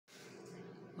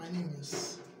My name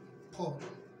is Paul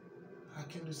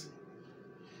Akinlusi.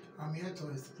 I'm here to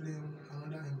explain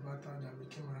another inverter that we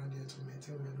came around here to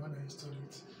maintain when I installed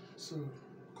it. So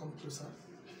come closer.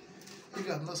 If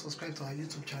you have not subscribed to our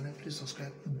YouTube channel, please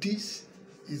subscribe. This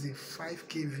is a 5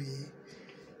 kVA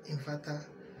inverter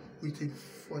with a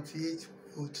 48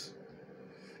 volt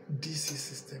DC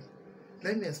system.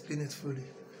 Let me explain it fully.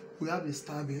 We have a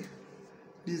stab here.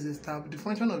 This is a stab. The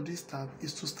function of this stab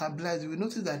is to stabilize. You will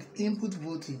notice that the input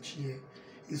voltage here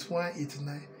is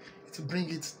 189. To bring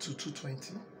it to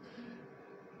 220.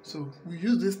 So we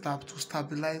use this stab to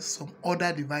stabilize some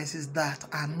other devices that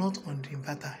are not on the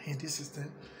inverter in this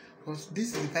system, because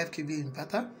this is a 5 kVA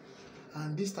inverter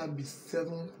and this stab is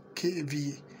 7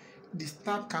 kVA. The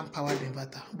stab can power the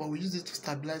inverter, but we use it to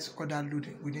stabilize other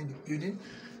loading within the building.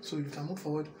 So you can move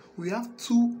forward. We have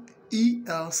two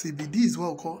ELCB. This is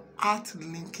what we call earth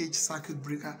linkage circuit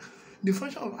breaker. The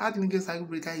function of earth linkage circuit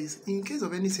breaker is in case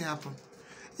of anything happen,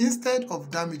 instead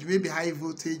of damage, maybe high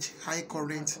voltage, high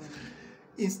current,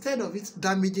 instead of it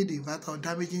damaging the inverter or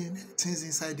damaging things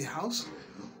inside the house,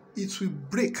 it will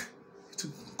break, it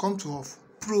will come to off,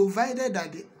 provided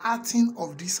that the earthing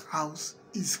of this house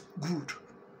is good.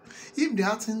 If the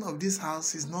earthing of this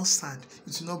house is not sound,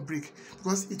 it will not break,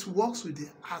 because it works with the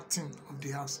earthing of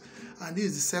the house. And this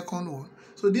is the second one.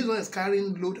 So this one is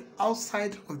carrying load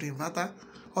outside of the inverter.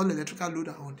 All electrical load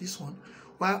are on this one,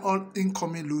 while all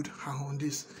incoming load are on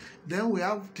this. Then we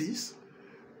have this,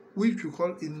 which we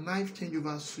call a knife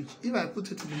changeover switch. If I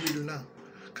put it in the middle now,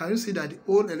 can you see that the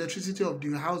old electricity of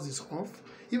the house is off?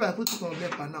 If I put it on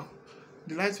NEPA now,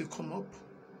 the lights will come up,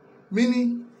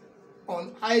 meaning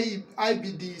on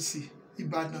IBDC,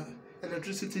 Ibadan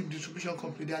Electricity Distribution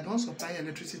Company, they are the ones supplying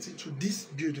electricity to this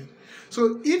building.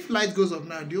 So if light goes off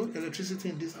now, the old electricity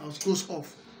in this house goes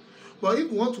off. But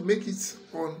if we want to make it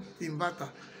on inverter,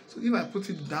 so if I put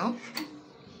it down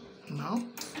now,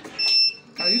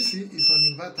 can you see it's on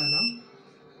inverter now?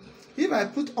 If I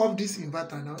put off this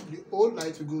inverter now, the old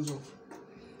light goes off.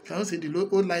 Can you see the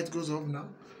old light goes off now?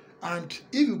 And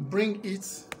if you bring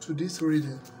it to this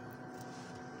reading,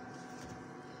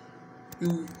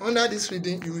 under this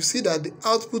reading, you will see that the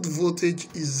output voltage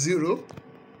is 0.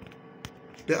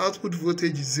 The output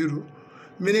voltage is 0,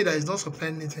 meaning that it's not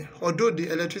supplying anything. Although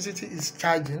the electricity is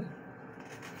charging,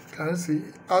 can you see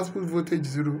output voltage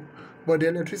 0, but the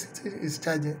electricity is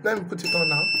charging. Let me put it on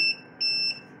now.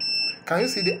 Can you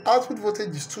see the output voltage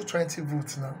is 220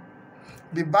 volts now?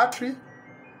 The battery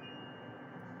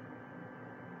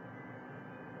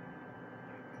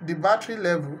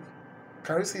level,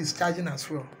 can you see, is charging as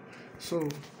well. So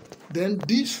then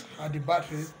these are the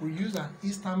batteries. We use an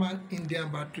Eastman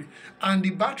Indian battery, and the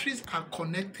batteries are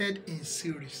connected in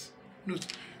series. Note,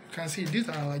 you can see these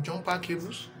are our jumper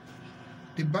cables.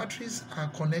 The batteries are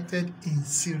connected in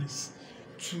series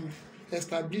to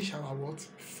establish our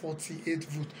 48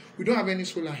 volt. We don't have any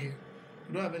solar here.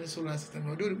 We don't have any solar system.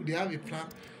 Although they have a plan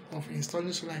of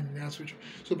installing solar in the switch.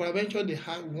 So by eventually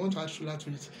we want to add solar to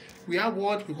it. We have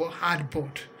what we call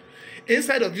hardboard.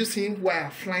 Instead of you seeing wire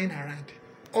flying around,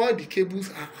 all the cables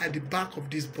are at the back of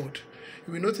this board.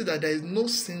 You will notice that there is no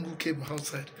single cable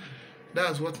outside.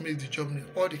 That's what makes the job new.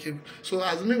 All the cables. So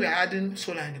assuming we are adding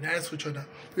solar in the direct switch order,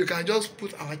 we can just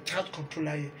put our charge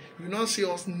controller here. You will not see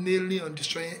us nailing or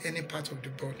destroying any part of the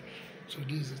board. So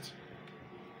this is it.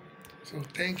 So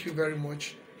thank you very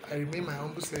much. I remain my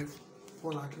humble self,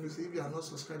 Paul Akinlusi. If you are not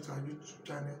subscribed to our YouTube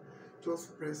channel,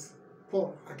 just press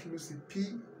Paul Akinlusi,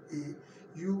 PAULKINUSI,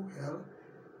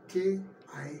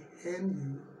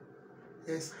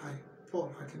 Paul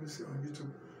Akinlusi on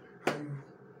YouTube. And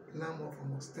you learn more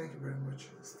from us. Thank you very much.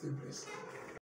 Stay blessed.